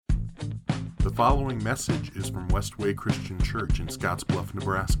The following message is from Westway Christian Church in Scottsbluff,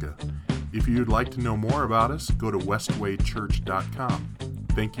 Nebraska. If you'd like to know more about us, go to westwaychurch.com.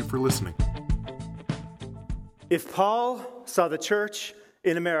 Thank you for listening. If Paul saw the church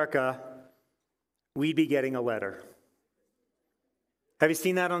in America, we'd be getting a letter. Have you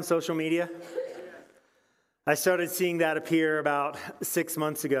seen that on social media? I started seeing that appear about 6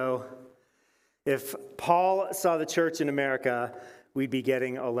 months ago. If Paul saw the church in America, we'd be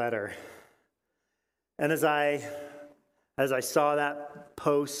getting a letter. And as I saw that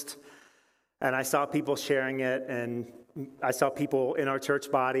post, and I saw people sharing it, and I saw people in our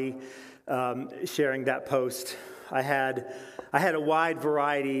church body sharing that post, I had a wide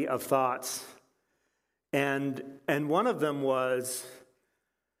variety of thoughts. And one of them was,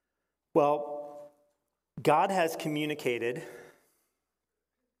 well, God has communicated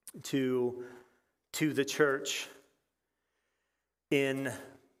to the church in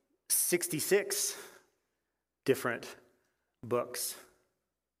 66 different books,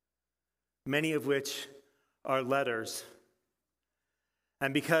 many of which are letters.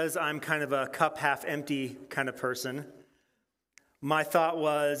 And because I'm kind of a cup half empty kind of person, my thought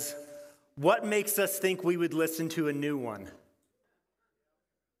was, what makes us think we would listen to a new one?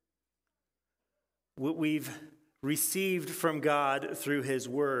 What we've received from God through His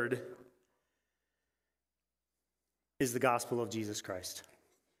Word is the gospel of Jesus Christ.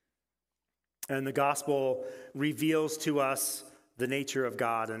 And the gospel reveals to us the nature of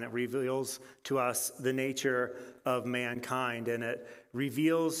God, and it reveals to us the nature of mankind, and it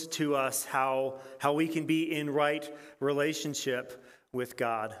reveals to us how we can be in right relationship with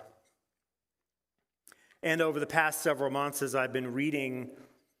God. And over the past several months, as I've been reading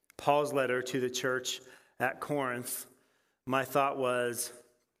Paul's letter to the church at Corinth, my thought was,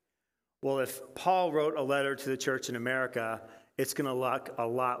 well, if Paul wrote a letter to the church in America, it's going to look a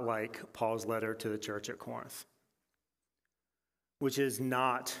lot like Paul's letter to the church at Corinth, which is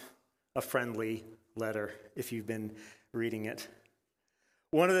not a friendly letter if you've been reading it.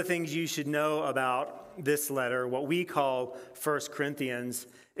 One of the things you should know about this letter, what we call 1 Corinthians,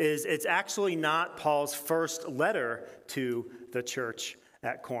 is it's actually not Paul's first letter to the church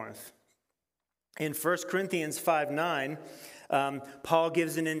at Corinth. In 1 Corinthians 5:9, Paul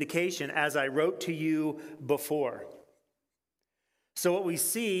gives an indication, as I wrote to you before. So what we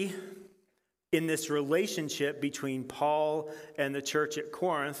see in this relationship between Paul and the church at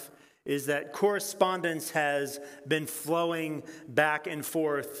Corinth is that correspondence has been flowing back and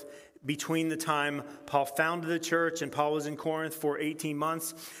forth between the time Paul founded the church, and Paul was in Corinth for 18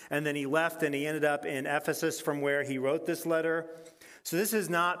 months, and then he left and he ended up in Ephesus, from where he wrote this letter. So this is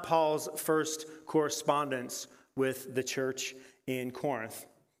not Paul's first correspondence with the church in Corinth.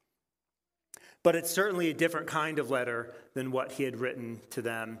 But it's certainly a different kind of letter than what he had written to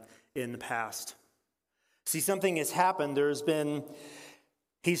them in the past. See, something has happened.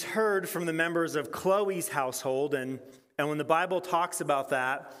 He's heard from the members of Chloe's household, and when the Bible talks about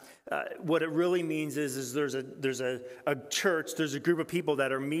that, what it really means is there's a church, there's a group of people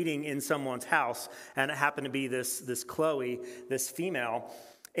that are meeting in someone's house, and it happened to be this Chloe, this female,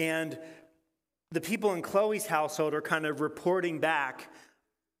 and the people in Chloe's household are kind of reporting back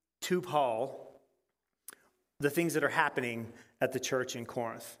to Paul the things that are happening at the church in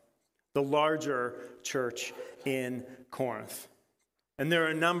Corinth, the larger church in Corinth. And there are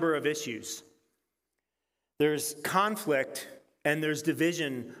a number of issues. There's conflict and there's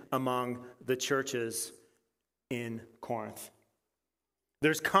division among the churches in Corinth.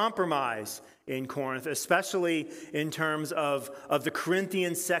 There's compromise in Corinth, especially in terms of the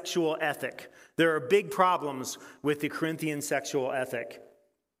Corinthian sexual ethic. There are big problems with the Corinthian sexual ethic.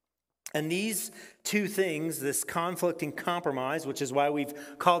 And these two things, this conflict and compromise, which is why we've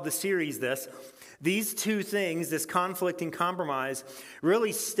called the series this, these two things, this conflict and compromise,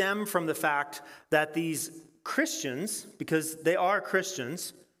 really stem from the fact that these Christians, because they are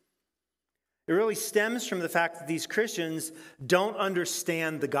Christians, it really stems from the fact that these Christians don't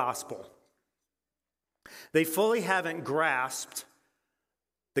understand the gospel. They fully haven't grasped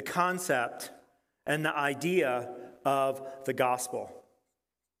the concept and the idea of the gospel.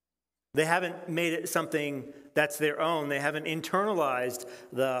 They haven't made it something that's their own. They haven't internalized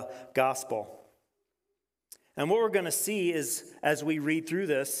the gospel. And what we're going to see is, as we read through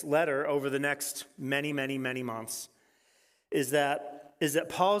this letter over the next many, many, many months, is that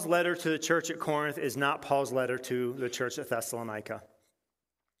Paul's letter to the church at Corinth is not Paul's letter to the church at Thessalonica.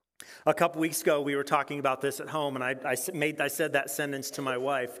 A couple weeks ago, we were talking about this at home, and I said that sentence to my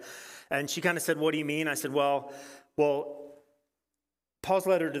wife, and she kind of said, "What do you mean?" I said, well, Paul's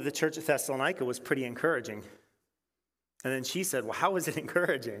letter to the church at Thessalonica was pretty encouraging. And then she said, well, how was it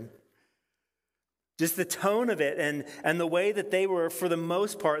encouraging? Just the tone of it and the way that they were, for the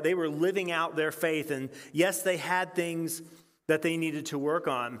most part, they were living out their faith. And yes, they had things that they needed to work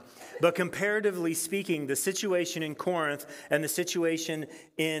on. But comparatively speaking, the situation in Corinth and the situation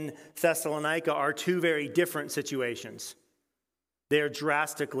in Thessalonica are two very different situations. They are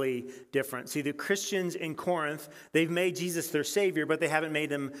drastically different. See, the Christians in Corinth, they've made Jesus their Savior, but they haven't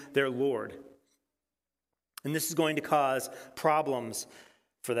made him their Lord. And this is going to cause problems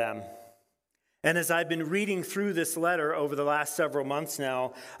for them. And as I've been reading through this letter over the last several months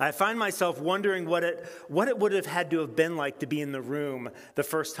now, I find myself wondering what it would have had to have been like to be in the room the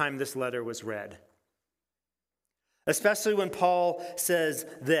first time this letter was read. Especially when Paul says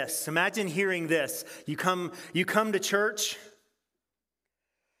this. Imagine hearing this. You come to church,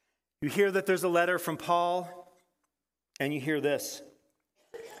 you hear that there's a letter from Paul, and you hear this.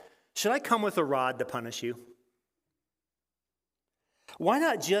 Should I come with a rod to punish you? Why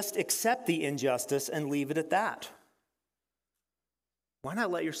not just accept the injustice and leave it at that? Why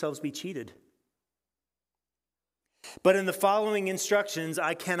not let yourselves be cheated? But in the following instructions,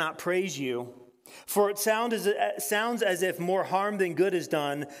 I cannot praise you, for it sounds as if more harm than good is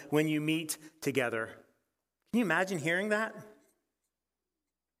done when you meet together. Can you imagine hearing that?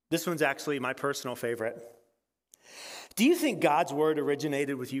 This one's actually my personal favorite. Do you think God's word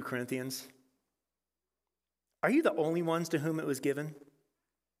originated with you, Corinthians? Are you the only ones to whom it was given?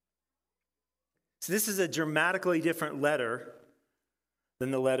 So this is a dramatically different letter than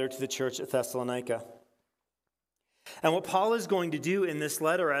the letter to the church at Thessalonica. And what Paul is going to do in this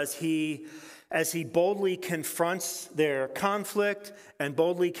letter as he boldly confronts their conflict and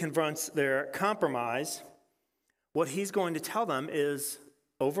boldly confronts their compromise, what he's going to tell them is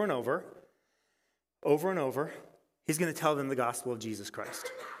over and over, he's going to tell them the gospel of Jesus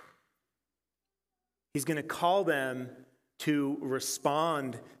Christ. He's going to call them to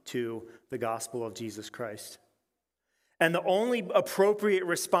respond to the gospel of Jesus Christ. And the only appropriate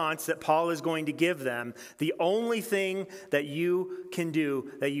response that Paul is going to give them, the only thing that you can do,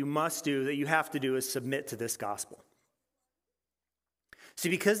 that you must do, that you have to do is submit to this gospel. See,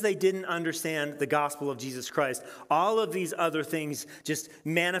 because they didn't understand the gospel of Jesus Christ, all of these other things just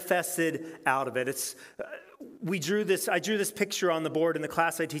manifested out of it. I drew this picture on the board in the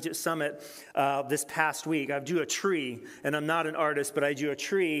class I teach at Summit this past week. I drew a tree, and I'm not an artist, but I drew a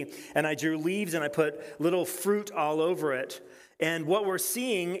tree, and I drew leaves, and I put little fruit all over it. And what we're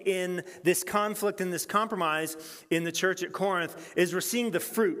seeing in this conflict and this compromise in the church at Corinth is we're seeing the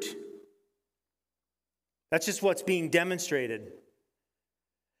fruit. That's just what's being demonstrated.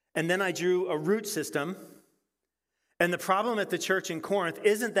 And then I drew a root system. And the problem at the church in Corinth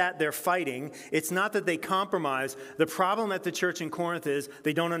isn't that they're fighting. It's not that they compromise. The problem at the church in Corinth is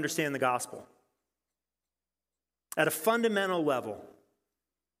they don't understand the gospel. At a fundamental level,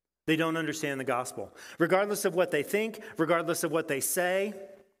 they don't understand the gospel. Regardless of what they think, regardless of what they say,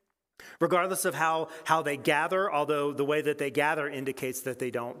 regardless of how they gather, although the way that they gather indicates that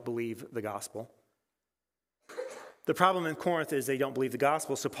they don't believe the gospel. The problem in Corinth is they don't believe the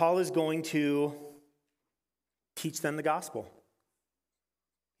gospel. So Paul is going to teach them the gospel.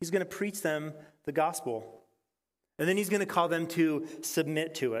 He's going to preach them the gospel. And then he's going to call them to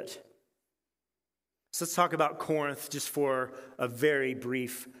submit to it. So let's talk about Corinth just for a very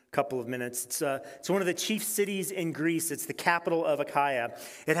brief couple of minutes. It's one of the chief cities in Greece. It's the capital of Achaia.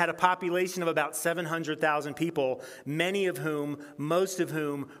 It had a population of about 700,000 people, most of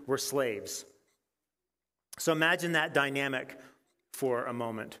whom were slaves. So imagine that dynamic for a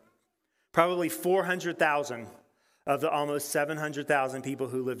moment. Probably 400,000 of the almost 700,000 people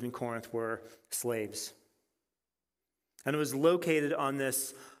who lived in Corinth were slaves. And it was located on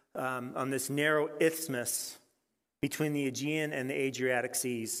this narrow isthmus between the Aegean and the Adriatic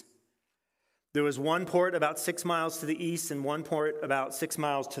Seas. There was one port about 6 miles to the east and one port about 6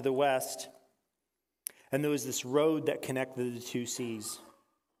 miles to the west. And there was this road that connected the two seas.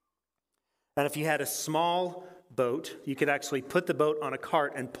 And if you had a small boat, you could actually put the boat on a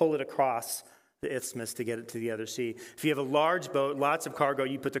cart and pull it across the isthmus to get it to the other sea. If you have a large boat, lots of cargo,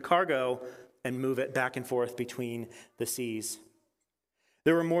 you put the cargo and move it back and forth between the seas.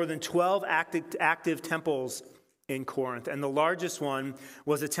 There were more than 12 active temples in Corinth, and the largest one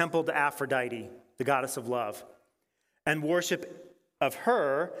was a temple to Aphrodite, the goddess of love. And worship of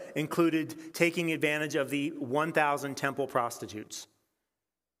her included taking advantage of the 1,000 temple prostitutes.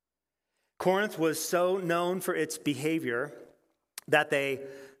 Corinth was so known for its behavior that they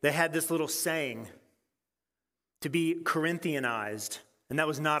had this little saying, to be Corinthianized, and that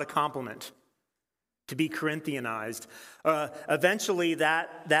was not a compliment. to be Corinthianized. Eventually,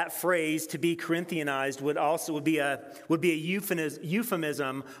 that phrase, to be Corinthianized, would be a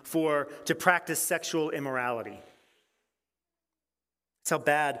euphemism for to practice sexual immorality. That's how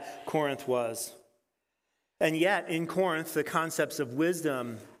bad Corinth was. And yet, in Corinth, the concepts of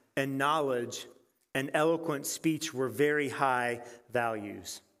wisdom and knowledge and eloquent speech were very high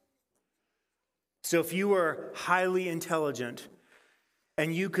values. So if you were highly intelligent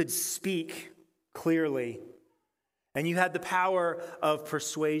and you could speak clearly and you had the power of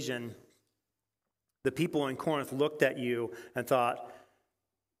persuasion, the people in Corinth looked at you and thought,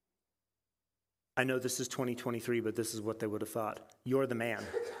 I know this is 2023, but this is what they would have thought. You're the man.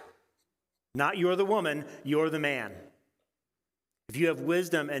 Not you're the woman, you're the man. If you have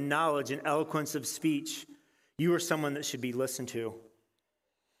wisdom and knowledge and eloquence of speech, you are someone that should be listened to.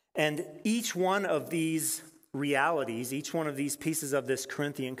 And each one of these realities, each one of these pieces of this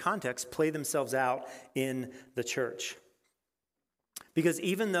Corinthian context play themselves out in the church. Because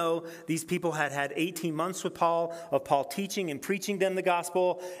even though these people had had 18 months with Paul, of Paul teaching and preaching them the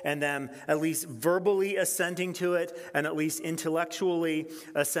gospel, and them at least verbally assenting to it, and at least intellectually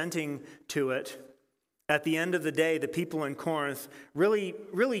assenting to it, at the end of the day, the people in Corinth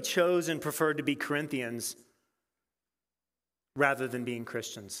really chose and preferred to be Corinthians rather than being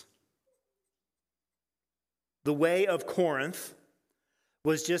Christians. The way of Corinth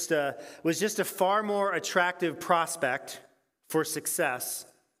was just a far more attractive prospect for success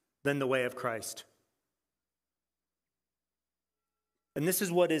than the way of Christ. And this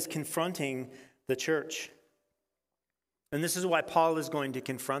is what is confronting the church. And this is why Paul is going to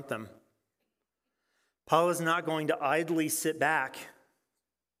confront them. Paul is not going to idly sit back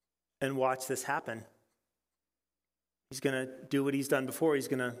and watch this happen. He's going to do what he's done before. He's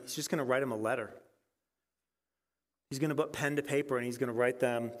just going to write them a letter. He's going to put pen to paper and he's going to write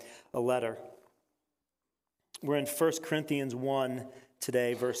them a letter. We're in 1 Corinthians 1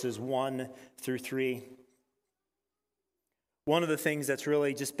 today, verses 1 through 3. One of the things that's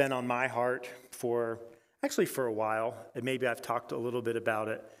really just been on my heart for a while, and maybe I've talked a little bit about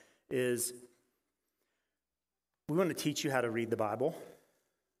it, is we want to teach you how to read the Bible.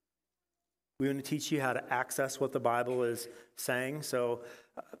 We want to teach you how to access what the Bible is saying. So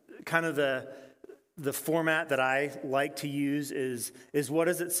kind of the format that I like to use is what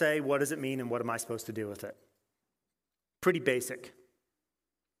does it say, what does it mean, and what am I supposed to do with it? Pretty basic.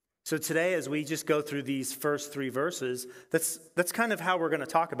 So today, as we just go through these first 3 verses, that's kind of how we're going to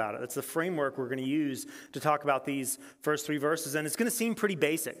talk about it. That's the framework we're going to use to talk about these first 3 verses, and it's going to seem pretty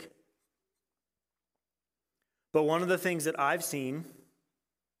basic. But one of the things that I've seen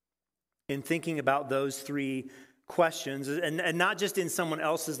in thinking about those 3 questions, and not just in someone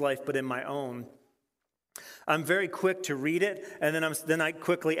else's life, but in my own, I'm very quick to read it, and then I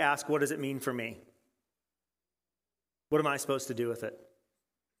quickly ask, what does it mean for me? What am I supposed to do with it?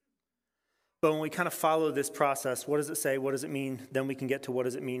 But when we kind of follow this process, what does it say? What does it mean? Then we can get to what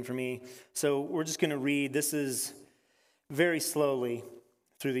does it mean for me? So we're just going to read. This is very slowly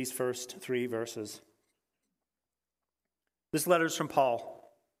through these first 3 verses. This letter is from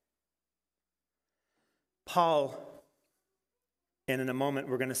Paul. Paul, and in a moment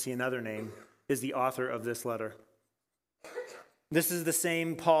we're going to see another name, is the author of this letter. This is the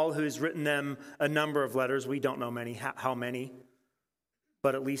same Paul who's written them a number of letters. We don't know how many,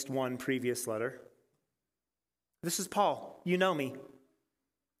 but at least one previous letter. This is Paul. You know me.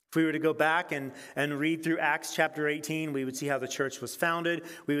 If we were to go back and read through Acts chapter 18, we would see how the church was founded.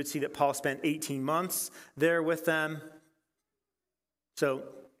 We would see that Paul spent 18 months there with them. So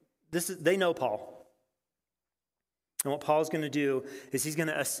they know Paul. And what Paul's going to do is he's going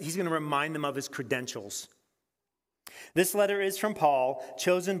to remind them of his credentials. This letter is from Paul,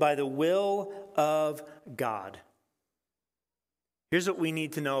 chosen by the will of God. Here's what we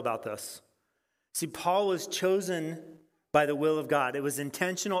need to know about this. See, Paul was chosen by the will of God. It was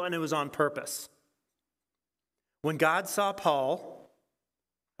intentional and it was on purpose. When God saw Paul,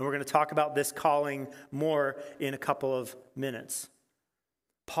 and we're going to talk about this calling more in a couple of minutes.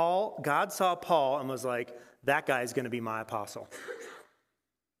 God saw Paul and was like, that guy's going to be my apostle.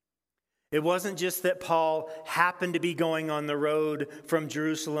 It wasn't just that Paul happened to be going on the road from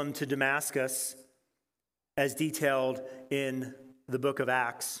Jerusalem to Damascus, as detailed in the book of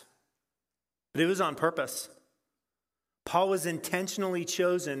Acts, but it was on purpose. Paul was intentionally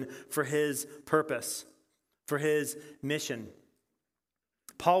chosen for his purpose, for his mission.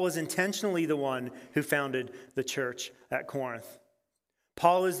 Paul was intentionally the one who founded the church at Corinth.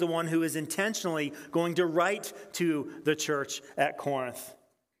 Paul is the one who is intentionally going to write to the church at Corinth.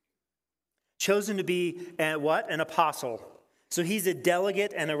 Chosen to be an apostle. So he's a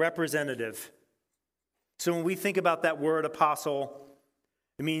delegate and a representative. So when we think about that word apostle,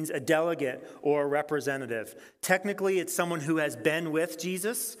 it means a delegate or a representative. Technically, it's someone who has been with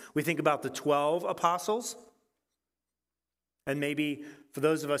Jesus. We think about the 12 apostles. And maybe for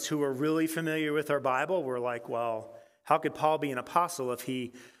those of us who are really familiar with our Bible, we're like, well, how could Paul be an apostle if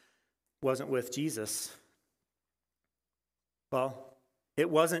he wasn't with Jesus? Well,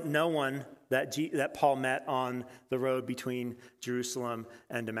 it wasn't no one that Paul met on the road between Jerusalem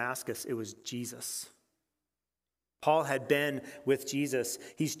and Damascus. It was Jesus. Paul had been with Jesus.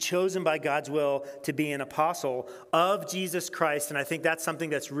 He's chosen by God's will to be an apostle of Jesus Christ. And I think that's something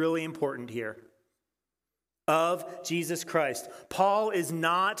that's really important here. Of Jesus Christ. Paul is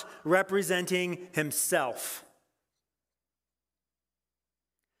not representing himself.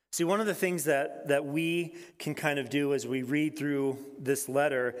 See, one of the things that we can kind of do as we read through this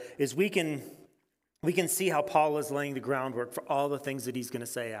letter is we can see how Paul is laying the groundwork for all the things that he's going to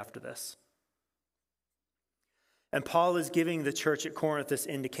say after this. And Paul is giving the church at Corinth this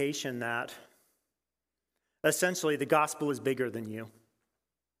indication that essentially the gospel is bigger than you.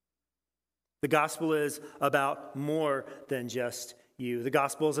 The gospel is about more than just you. The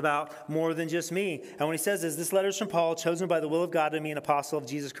gospel is about more than just me. And when he says this letter is from Paul, chosen by the will of God to be an apostle of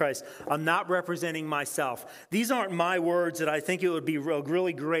Jesus Christ. I'm not representing myself. These aren't my words that I think it would be a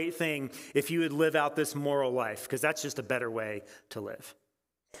really great thing if you would live out this moral life, because that's just a better way to live.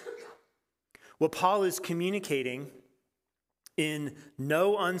 What Paul is communicating in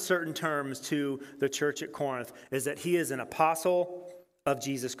no uncertain terms to the church at Corinth is that he is an apostle of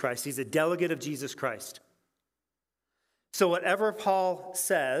Jesus Christ. He's a delegate of Jesus Christ. So whatever Paul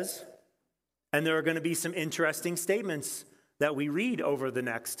says, and there are going to be some interesting statements that we read over the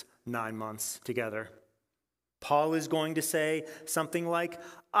next 9 months together. Paul is going to say something like,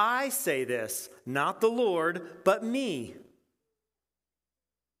 I say this, not the Lord, but me.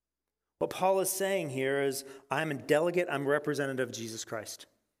 What Paul is saying here is, I'm a delegate, I'm a representative of Jesus Christ.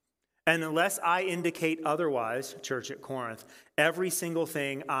 And unless I indicate otherwise, church at Corinth, every single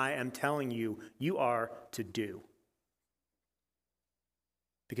thing I am telling you, you are to do.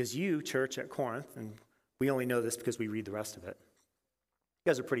 Because you, church at Corinth, and we only know this because we read the rest of it,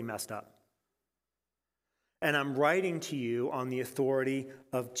 you guys are pretty messed up. And I'm writing to you on the authority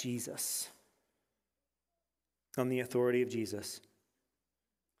of Jesus. On the authority of Jesus.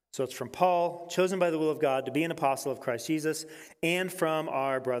 So it's from Paul, chosen by the will of God to be an apostle of Christ Jesus, and from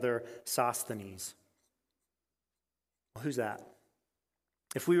our brother Sosthenes. Well, who's that?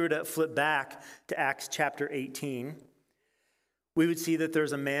 If we were to flip back to Acts chapter 18, we would see that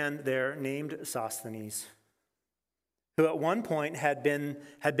there's a man there named Sosthenes, who at one point had been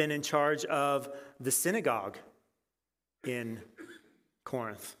in charge of the synagogue in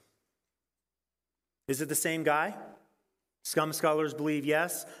Corinth. Is it the same guy? Some scholars believe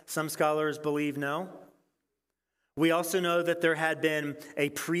yes. Some scholars believe no. We also know that there had been a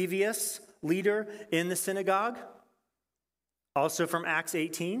previous leader in the synagogue, also from Acts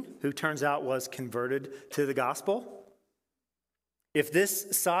 18, who turns out was converted to the gospel. If this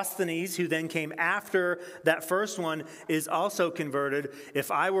Sosthenes, who then came after that first one, is also converted, if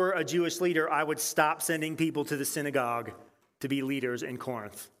I were a Jewish leader, I would stop sending people to the synagogue to be leaders in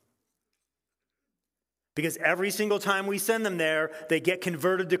Corinth. Because every single time we send them there, they get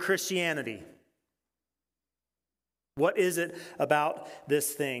converted to Christianity. What is it about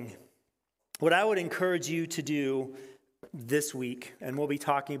this thing? What I would encourage you to do this week, and we'll be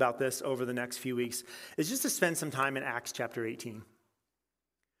talking about this over the next few weeks, is just to spend some time in Acts chapter 18.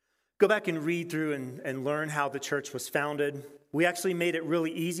 Go back and read through and learn how the church was founded. We actually made it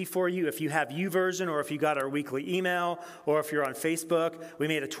really easy for you. If you have YouVersion, or if you got our weekly email, or if you're on Facebook, we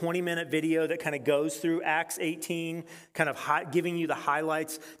made a 20-minute video that kind of goes through Acts 18, kind of giving you the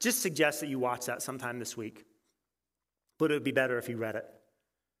highlights. Just suggest that you watch that sometime this week. But it would be better if you read it.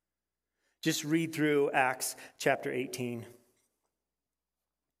 Just read through Acts chapter 18.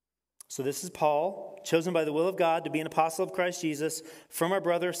 So this is Paul, chosen by the will of God to be an apostle of Christ Jesus, from our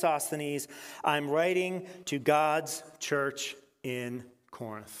brother Sosthenes. I'm writing to God's church in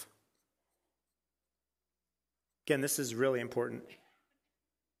Corinth. Again, this is really important.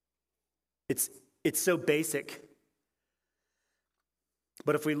 It's so basic.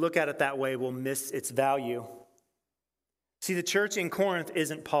 But if we look at it that way, we'll miss its value. See, the church in Corinth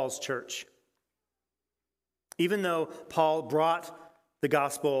isn't Paul's church. Even though Paul brought the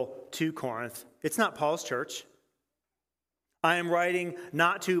gospel to Corinth, it's not Paul's church. I am writing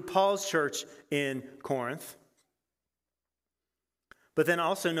not to Paul's church in Corinth. But then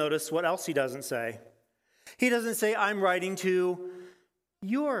also notice what else he doesn't say. He doesn't say, I'm writing to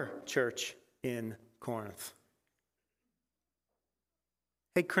your church in Corinth.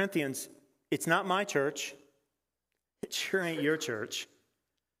 Hey, Corinthians, It's not my church. It sure ain't your church.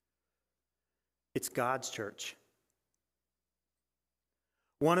 It's God's church.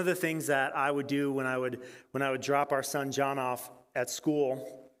 One of the things that I would do when I would drop our son John off at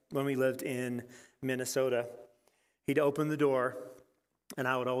school when we lived in Minnesota, he'd open the door and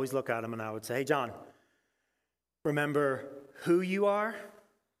I would always look at him and I would say, "Hey, John, remember who you are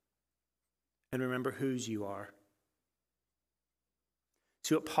and remember whose you are."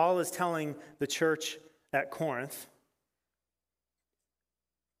 See, what Paul is telling the church at Corinth,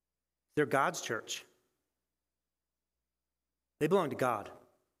 they're God's church. They belong to God.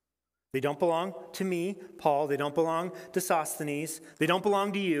 They don't belong to me, Paul. They don't belong to Sosthenes. They don't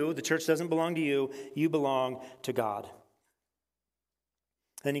belong to you. The church doesn't belong to you. You belong to God.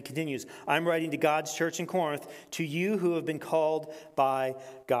 Then he continues, "I'm writing to God's church in Corinth, to you who have been called by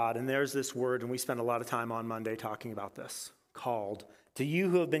God." And there's this word, and we spent a lot of time on Monday talking about this. Called. To you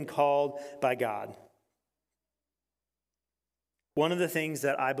who have been called by God. One of the things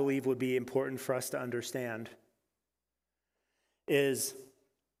that I believe would be important for us to understand is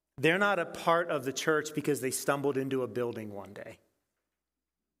they're not a part of the church because they stumbled into a building one day.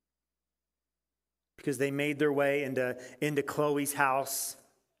 Because they made their way into Chloe's house.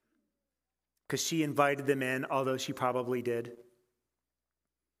 Because she invited them in, although she probably did.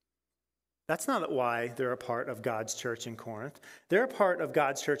 That's not why they're a part of God's church in Corinth. They're a part of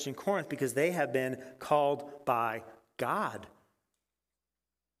God's church in Corinth because they have been called by God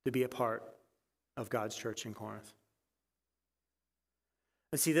to be a part of God's church in Corinth.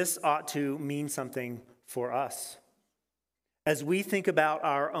 And see, this ought to mean something for us. As we think about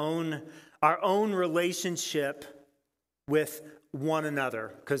our own relationship with one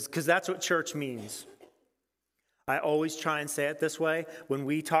another, because that's what church means. I always try and say it this way. When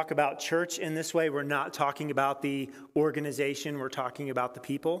we talk about church in this way, we're not talking about the organization, we're talking about the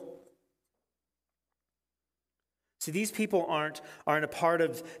people. See, these people aren't a part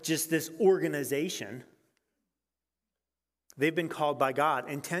of just this organization. They've been called by God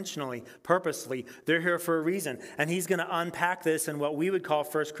intentionally, purposely. They're here for a reason. And he's going to unpack this in what we would call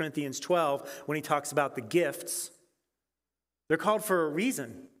 1 Corinthians 12 when he talks about the gifts. They're called for a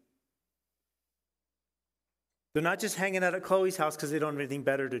reason. They're not just hanging out at Chloe's house because they don't have anything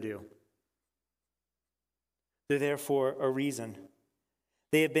better to do. They're there for a reason.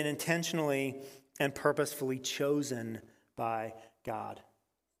 They have been intentionally and purposefully chosen by God.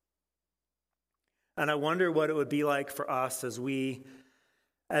 And I wonder what it would be like for us as we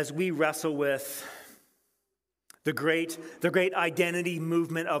wrestle with the great identity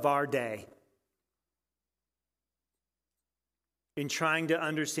movement of our day. In trying to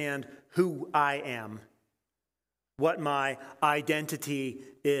understand who I am, what my identity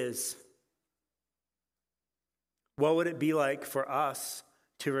is. What would it be like for us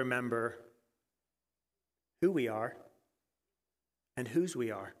to remember who we are and whose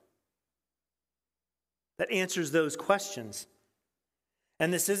we are? That answers those questions.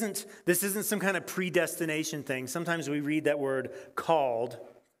 And this isn't some kind of predestination thing. Sometimes we read that word called,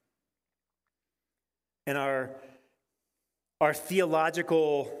 and our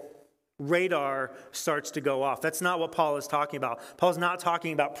theological radar starts to go off. That's not what Paul is talking about. Paul's not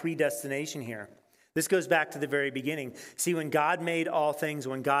talking about predestination here. This goes back to the very beginning. See, when God made all things,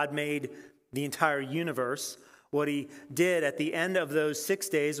 when God made the entire universe, what he did at the end of those 6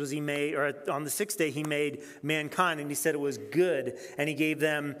 days was on the sixth day, he made mankind, and he said it was good, and he gave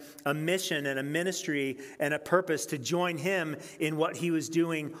them a mission and a ministry and a purpose to join him in what he was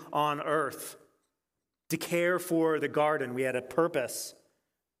doing on earth. To care for the garden. We had a purpose.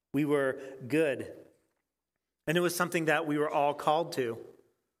 We were good. And it was something that we were all called to.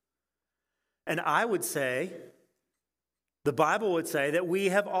 And I would say, the Bible would say that we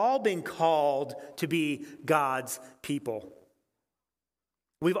have all been called to be God's people.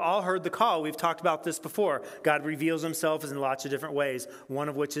 We've all heard the call. We've talked about this before. God reveals himself in lots of different ways, one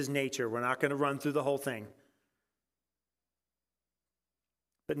of which is nature. We're not going to run through the whole thing.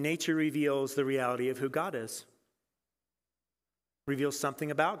 But nature reveals the reality of who God is. Reveals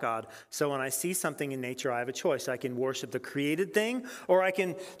something about God. So when I see something in nature, I have a choice. I can worship the created thing, or I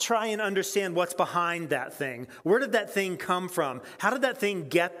can try and understand what's behind that thing. Where did that thing come from? How did that thing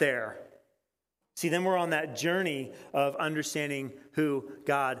get there? See, then we're on that journey of understanding who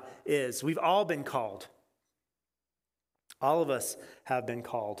God is. We've all been called. All of us have been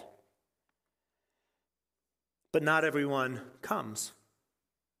called. But not everyone comes.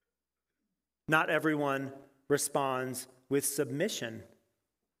 Not everyone responds with submission.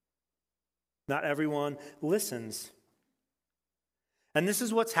 Not everyone listens. And this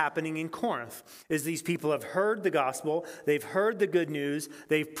is what's happening in Corinth, is these people have heard the gospel, they've heard the good news,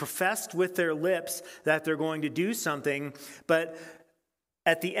 they've professed with their lips that they're going to do something, but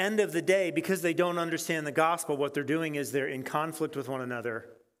at the end of the day, because they don't understand the gospel, what they're doing is they're in conflict with one another,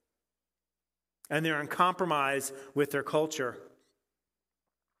 and they're in compromise with their culture.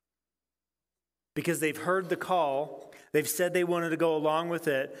 Because they've heard the call, they've said they wanted to go along with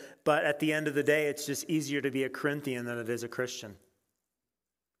it, but at the end of the day, it's just easier to be a Corinthian than it is a Christian.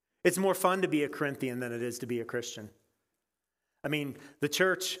 It's more fun to be a Corinthian than it is to be a Christian. I mean, the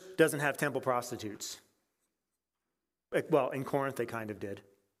church doesn't have temple prostitutes. Well, in Corinth they kind of did,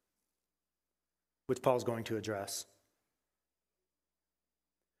 which Paul's going to address.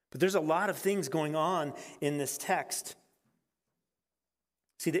 But there's a lot of things going on in this text.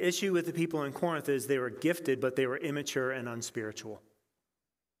 See, the issue with the people in Corinth is they were gifted, but they were immature and unspiritual.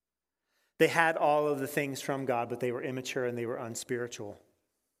 They had all of the things from God, but they were immature and they were unspiritual.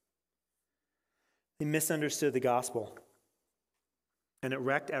 They misunderstood the gospel, and it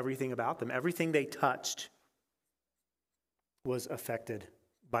wrecked everything about them. Everything they touched was affected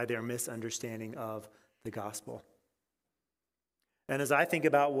by their misunderstanding of the gospel. And as I think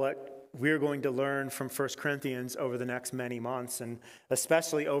about what we're going to learn from 1 Corinthians over the next many months, and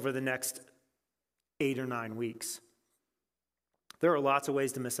especially over the next 8 or 9 weeks, there are lots of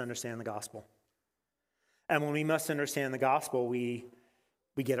ways to misunderstand the gospel. And when we misunderstand the gospel, we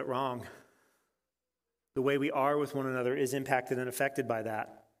get it wrong. The way we are with one another is impacted and affected by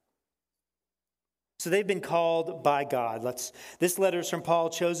that. So they've been called by God. This letter is from Paul,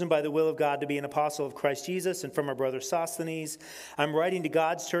 chosen by the will of God to be an apostle of Christ Jesus, and from our brother Sosthenes. I'm writing to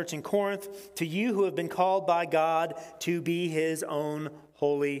God's church in Corinth, to you who have been called by God to be his own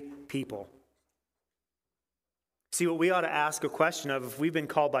holy people. See, what we ought to ask a question of, if we've been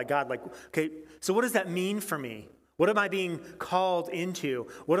called by God, like, okay, so what does that mean for me? What am I being called into?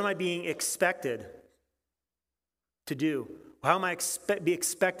 What am I being expected to do? How am I be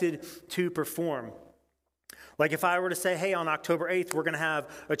expected to perform? Like if I were to say, hey, on October 8th, we're going to have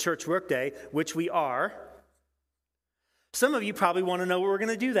a church work day, which we are. Some of you probably want to know what we're going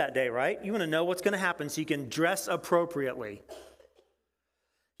to do that day, right? You want to know what's going to happen so you can dress appropriately.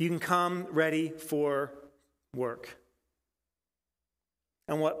 You can come ready for work.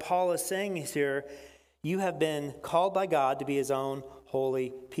 And what Paul is saying is here, you have been called by God to be his own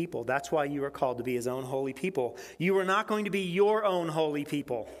holy people. That's why you are called to be his own holy people. You are not going to be your own holy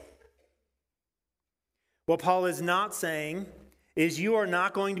people. What Paul is not saying is you are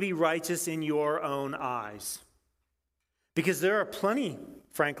not going to be righteous in your own eyes. Because there are plenty,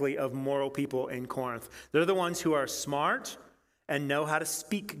 frankly, of moral people in Corinth. They're the ones who are smart and know how to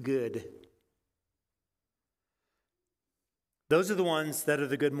speak good. Those are the ones that are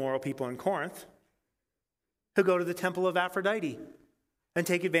the good moral people in Corinth, who go to the temple of Aphrodite and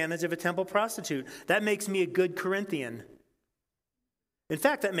take advantage of a temple prostitute. That makes me a good Corinthian. In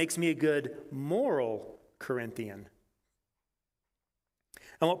fact, that makes me a good moral Corinthian.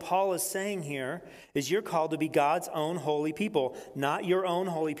 And what Paul is saying here is you're called to be God's own holy people, not your own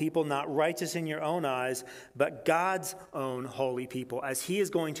holy people, not righteous in your own eyes, but God's own holy people, as he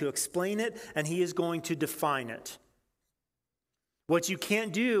is going to explain it and he is going to define it. What you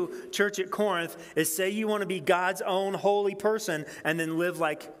can't do, church at Corinth, is say you want to be God's own holy person and then live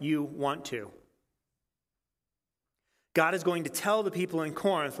like you want to. God is going to tell the people in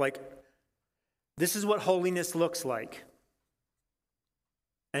Corinth, like, this is what holiness looks like.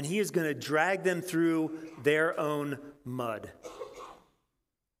 And he is going to drag them through their own mud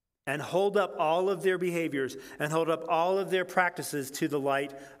and hold up all of their behaviors and hold up all of their practices to the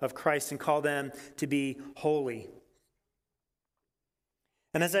light of Christ and call them to be holy.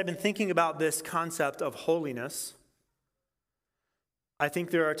 And as I've been thinking about this concept of holiness, I think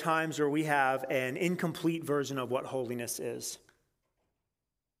there are times where we have an incomplete version of what holiness is.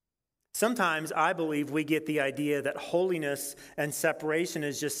 Sometimes I believe we get the idea that holiness and separation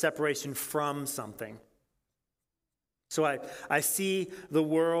is just separation from something. So I see the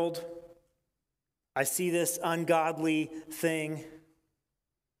world, I see this ungodly thing,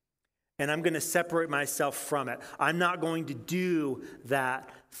 and I'm going to separate myself from it. I'm not going to do that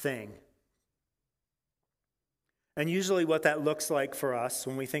thing. And usually what that looks like for us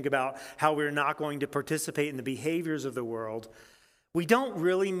when we think about how we're not going to participate in the behaviors of the world, we don't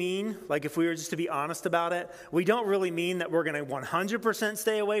really mean, like if we were just to be honest about it, we don't really mean that we're going to 100%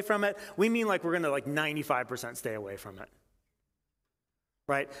 stay away from it. We mean like we're going to 95% stay away from it.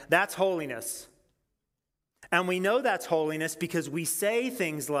 Right? That's holiness. And we know that's holiness because we say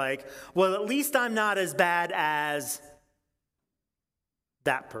things like, well, at least I'm not as bad as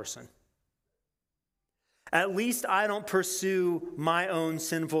that person. At least I don't pursue my own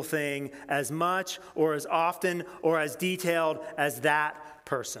sinful thing as much or as often or as detailed as that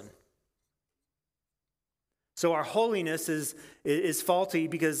person. So our holiness is faulty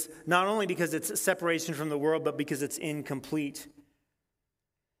because not only because it's separation from the world, but because it's incomplete.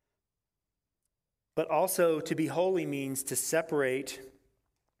 But also to be holy means to separate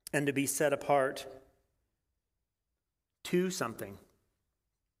and to be set apart to something.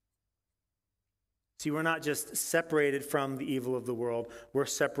 See, we're not just separated from the evil of the world, we're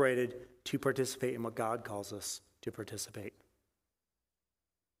separated to participate in what God calls us to participate.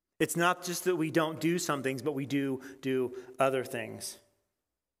 It's not just that we don't do some things, but we do other things.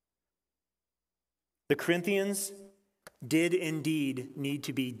 The Corinthians did indeed need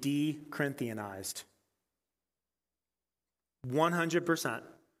to be de-Corinthianized. 100%.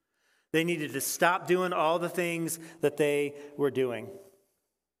 They needed to stop doing all the things that they were doing.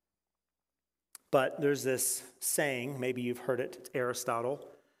 But there's this saying, maybe you've heard it, it's Aristotle,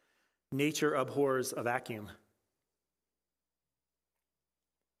 nature abhors a vacuum.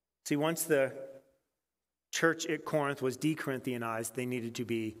 See, once the church at Corinth was de-Corinthianized, they needed to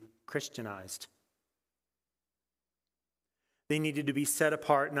be Christianized. They needed to be set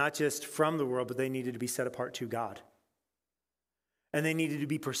apart, not just from the world, but they needed to be set apart to God. And they needed to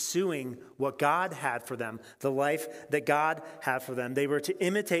be pursuing what God had for them, the life that God had for them. They were to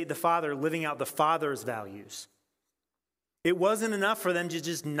imitate the Father, living out the Father's values. It wasn't enough for them to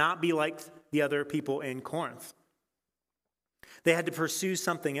just not be like the other people in Corinth. They had to pursue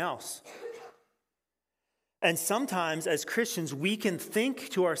something else. And sometimes as Christians, we can think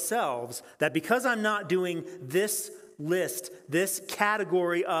to ourselves that because I'm not doing this list, this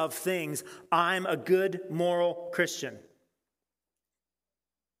category of things, I'm a good moral Christian.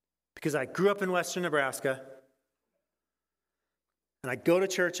 Because I grew up in western Nebraska, and I go to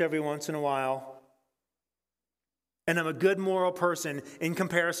church every once in a while, and I'm a good moral person in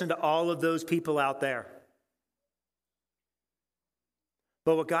comparison to all of those people out there.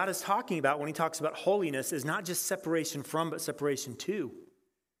 But what God is talking about when he talks about holiness is not just separation from, but separation to.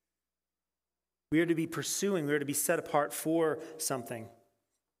 We are to be pursuing, we are to be set apart for something.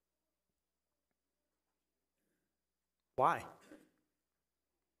 Why?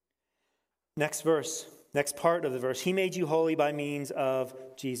 Next verse, next part of the verse. He made you holy by means of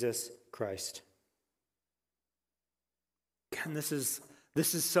Jesus Christ. And this is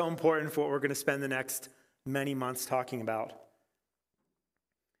so important for what we're going to spend the next many months talking about.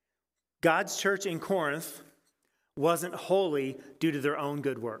 God's church in Corinth wasn't holy due to their own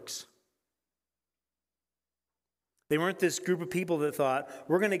good works. They weren't this group of people that thought,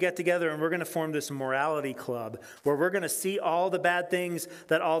 we're going to get together and we're going to form this morality club where we're going to see all the bad things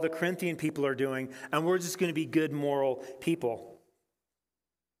that all the Corinthian people are doing, and we're just going to be good moral people.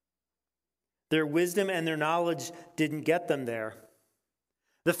 Their wisdom and their knowledge didn't get them there.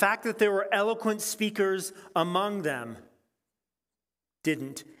 The fact that there were eloquent speakers among them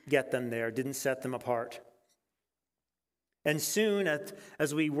didn't get them there, didn't set them apart. And soon,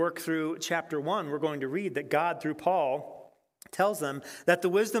 as we work through chapter 1, we're going to read that God, through Paul, tells them that the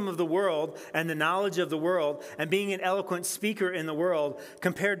wisdom of the world and the knowledge of the world and being an eloquent speaker in the world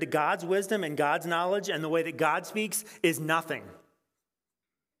compared to God's wisdom and God's knowledge and the way that God speaks is nothing.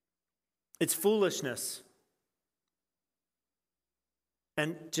 It's foolishness.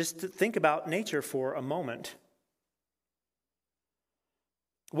 And just to think about nature for a moment.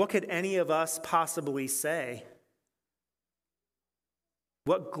 What could any of us possibly say?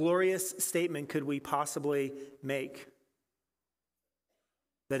 What glorious statement could we possibly make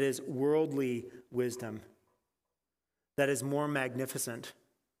that is worldly wisdom, that is more magnificent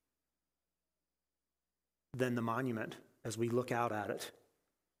than the monument as we look out at it,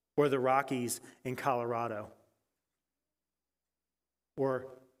 or the Rockies in Colorado, or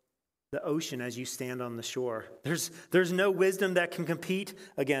the ocean as you stand on the shore? There's no wisdom that can compete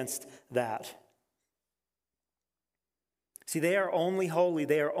against that. See, they are only holy,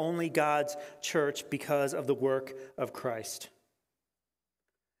 they are only God's church because of the work of Christ.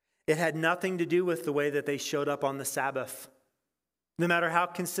 It had nothing to do with the way that they showed up on the Sabbath, no matter how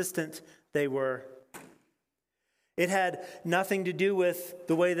consistent they were. It had nothing to do with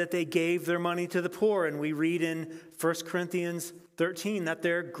the way that they gave their money to the poor. And we read in 1 Corinthians 13 that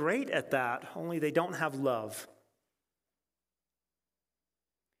they're great at that, only they don't have love.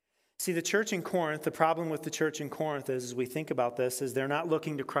 See, the church in Corinth, the problem with the church in Corinth is, as we think about this, is they're not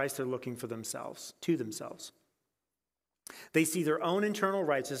looking to Christ, they're looking for themselves, to themselves. They see their own internal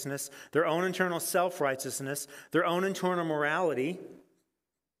righteousness, their own internal self-righteousness, their own internal morality,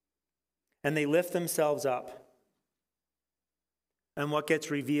 and they lift themselves up. And what gets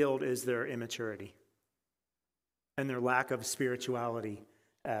revealed is their immaturity. and their lack of spirituality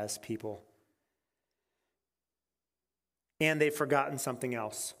as people. And they've forgotten something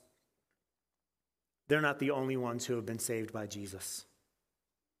else. They're not the only ones who have been saved by Jesus.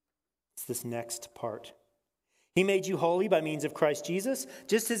 It's this next part. He made you holy by means of Christ Jesus,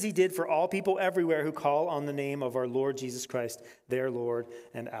 just as he did for all people everywhere who call on the name of our Lord Jesus Christ, their Lord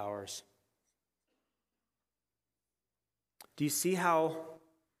and ours. Do you see how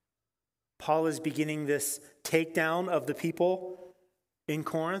Paul is beginning this takedown of the people in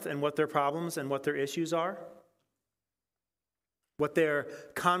Corinth and what their problems and what their issues are? What their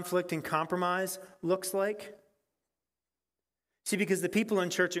conflict and compromise looks like? See, because the people in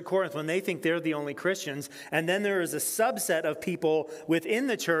church at Corinth, when they think they're the only Christians, and then there is a subset of people within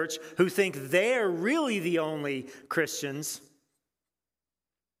the church who think they're really the only Christians,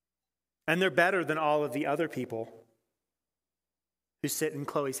 and they're better than all of the other people who sit in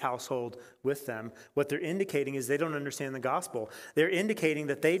Chloe's household with them, what they're indicating is they don't understand the gospel. They're indicating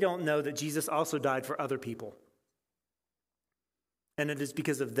that they don't know that Jesus also died for other people. And it is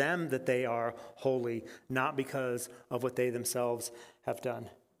because of them that they are holy, not because of what they themselves have done.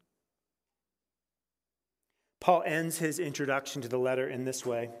 Paul ends his introduction to the letter in this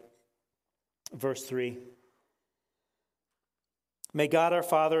way. Verse 3. May God our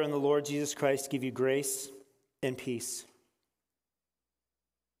Father and the Lord Jesus Christ give you grace and peace.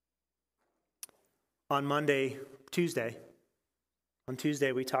 On Tuesday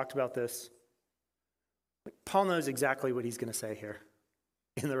we talked about this. Paul knows exactly what he's going to say here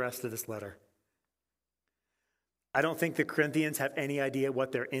in the rest of this letter. I don't think the Corinthians have any idea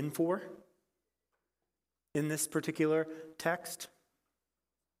what they're in for in this particular text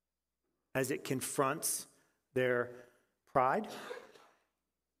as it confronts their pride,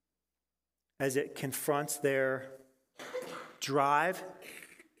 as it confronts their drive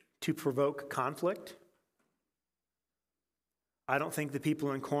to provoke conflict. I don't think the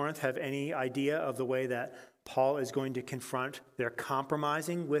people in Corinth have any idea of the way that Paul is going to confront their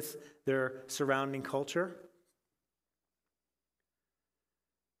compromising with their surrounding culture.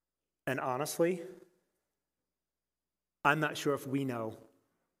 And honestly, I'm not sure if we know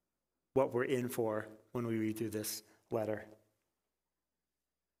what we're in for when we read through this letter.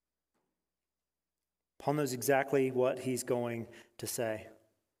 Paul knows exactly what he's going to say.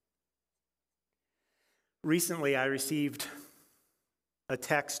 Recently, I received a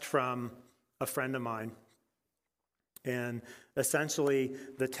text from a friend of mine. And essentially,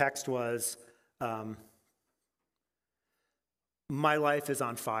 the text was, my life is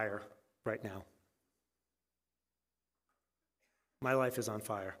on fire right now. My life is on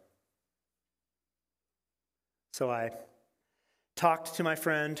fire. So I talked to my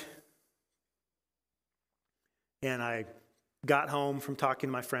friend, and I got home from talking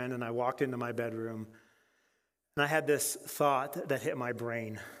to my friend, and I walked into my bedroom, and I had this thought that hit my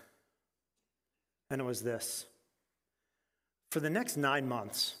brain. And it was this. For the next 9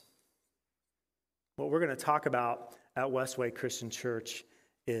 months, what we're going to talk about at Westway Christian Church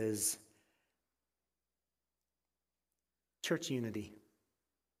is church unity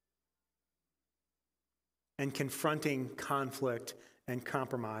and confronting conflict and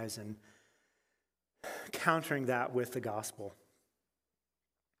compromise and countering that with the gospel.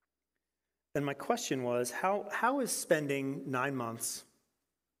 And my question was, how is spending 9 months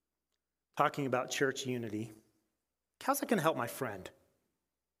talking about church unity, how's that going to help my friend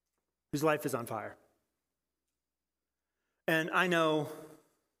whose life is on fire? And I know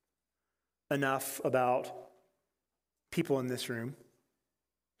enough about people in this room.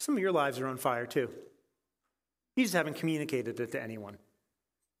 Some of your lives are on fire too. You just haven't communicated it to anyone.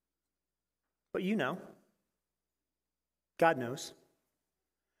 But you know. God knows.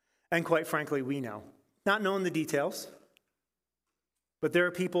 And quite frankly, we know. Not knowing the details, but there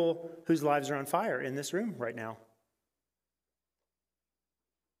are people whose lives are on fire in this room right now.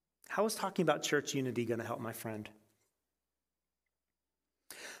 How is talking about church unity going to help my friend?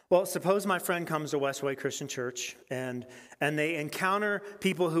 Well, suppose my friend comes to Westway Christian Church and they encounter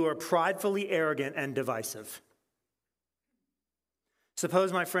people who are pridefully arrogant and divisive.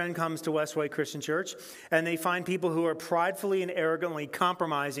 Suppose my friend comes to Westway Christian Church and they find people who are pridefully and arrogantly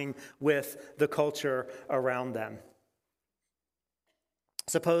compromising with the culture around them.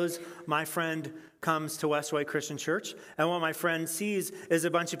 Suppose my friend comes to Westway Christian Church and what my friend sees is a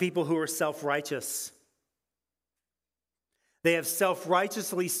bunch of people who are self-righteous. They have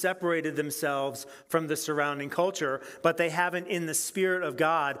self-righteously separated themselves from the surrounding culture, but they haven't, in the Spirit of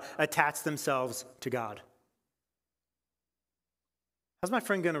God, attached themselves to God. How's my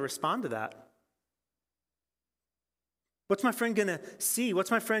friend going to respond to that? What's my friend going to see? What's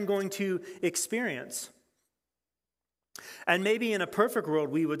my friend going to experience? And maybe in a perfect world,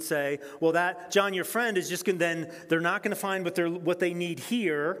 we would say, well, that John, your friend, is just going to then, they're not going to find what they need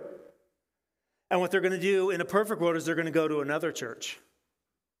here. And what they're going to do in a perfect world is they're going to go to another church.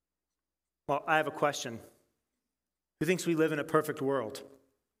 Well, I have a question. Who thinks we live in a perfect world?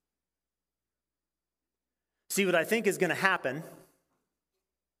 See, what I think is going to happen,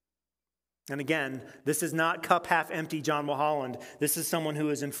 and again, this is not cup half empty John Mulholland. This is someone who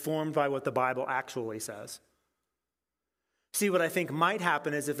is informed by what the Bible actually says. See, what I think might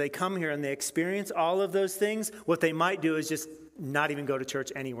happen is if they come here and they experience all of those things, what they might do is just not even go to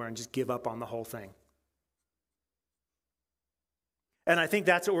church anywhere and just give up on the whole thing. And I think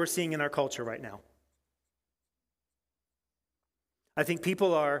that's what we're seeing in our culture right now. I think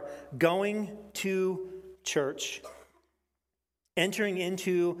people are going to church, entering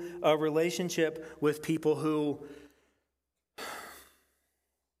into a relationship with people who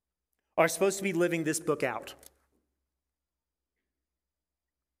are supposed to be living this book out.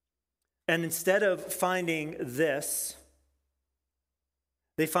 And instead of finding this,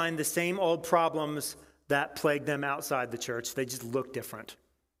 they find the same old problems that plague them outside the church. They just look different.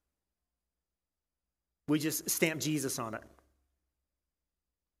 We just stamp Jesus on it.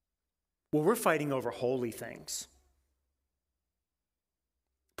 Well, we're fighting over holy things.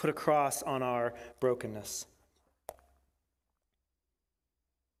 Put a cross on our brokenness.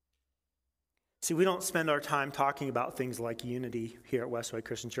 See, we don't spend our time talking about things like unity here at Westway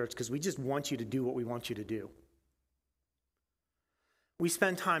Christian Church because we just want you to do what we want you to do. We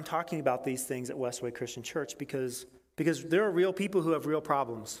spend time talking about these things at Westway Christian Church because there are real people who have real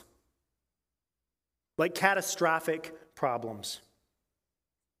problems, like catastrophic problems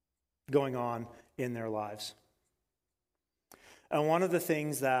going on in their lives. And one of the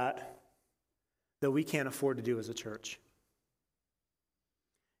things that we can't afford to do as a church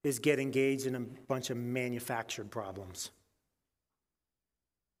is get engaged in a bunch of manufactured problems,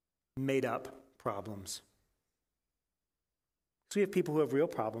 made up problems. So we have people who have real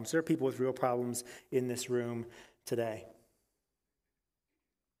problems. There are people with real problems in this room today.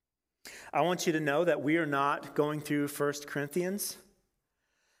 I want you to know that we are not going through 1 Corinthians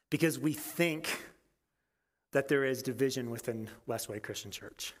because we think that there is division within Westway Christian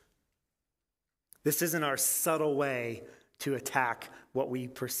Church. This isn't our subtle way to attack what we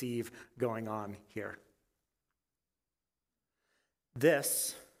perceive going on here.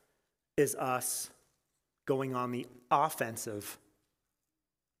 This is us going on the offensive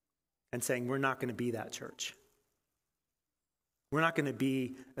and saying we're not going to be that church. We're not going to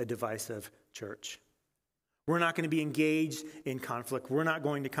be a divisive church. We're not going to be engaged in conflict. We're not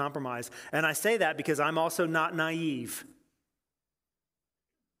going to compromise. And I say that because I'm also not naive.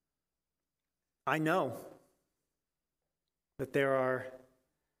 I know that there are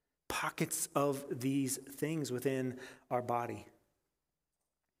pockets of these things within our body.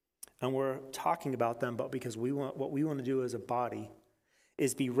 And we're talking about them, but because what we want to do as a body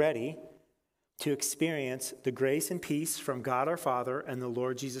is be ready to experience the grace and peace from God our Father and the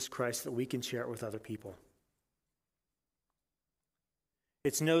Lord Jesus Christ that we can share it with other people.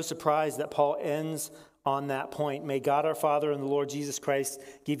 It's no surprise that Paul ends on that point. May God our Father and the Lord Jesus Christ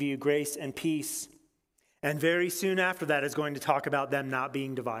give you grace and peace. And very soon after that is going to talk about them not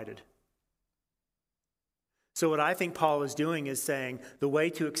being divided. So what I think Paul is doing is saying the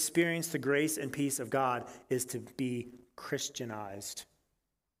way to experience the grace and peace of God is to be Christianized,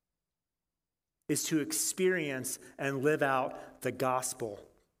 is to experience and live out the gospel.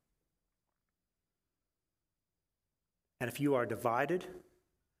 And if you are divided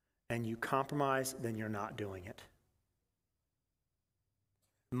and you compromise, then you're not doing it.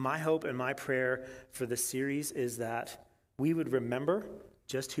 My hope and my prayer for this series is that we would remember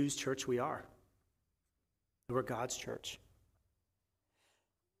just whose church we are. We're God's church.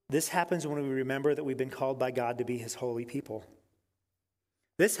 This happens when we remember that we've been called by God to be his holy people.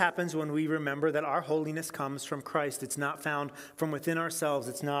 This happens when we remember that our holiness comes from Christ. It's not found from within ourselves.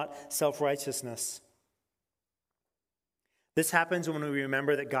 It's not self-righteousness. This happens when we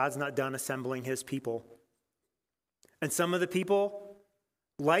remember that God's not done assembling his people. And some of the people,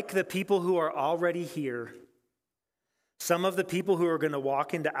 like the people who are already here, some of the people who are going to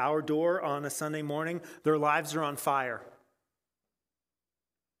walk into our door on a Sunday morning, their lives are on fire.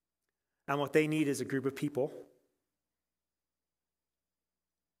 And what they need is a group of people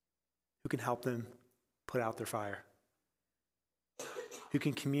who can help them put out their fire, who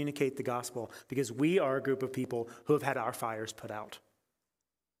can communicate the gospel, because we are a group of people who have had our fires put out.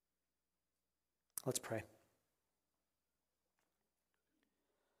 Let's pray.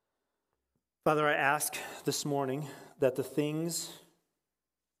 Father, I ask this morning that the things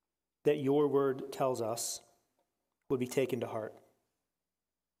that your word tells us would be taken to heart.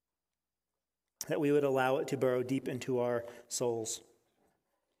 That we would allow it to burrow deep into our souls,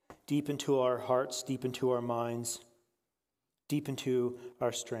 deep into our hearts, deep into our minds, deep into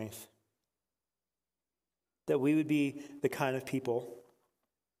our strength. That we would be the kind of people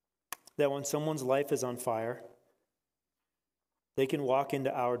that when someone's life is on fire, they can walk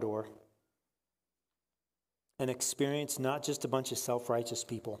into our door and experience not just a bunch of self-righteous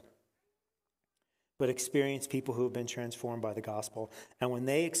people, but experience people who have been transformed by the gospel. And when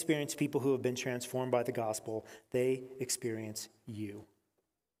they experience people who have been transformed by the gospel, they experience you.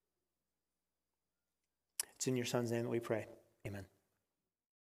 It's in your Son's name that we pray. Amen.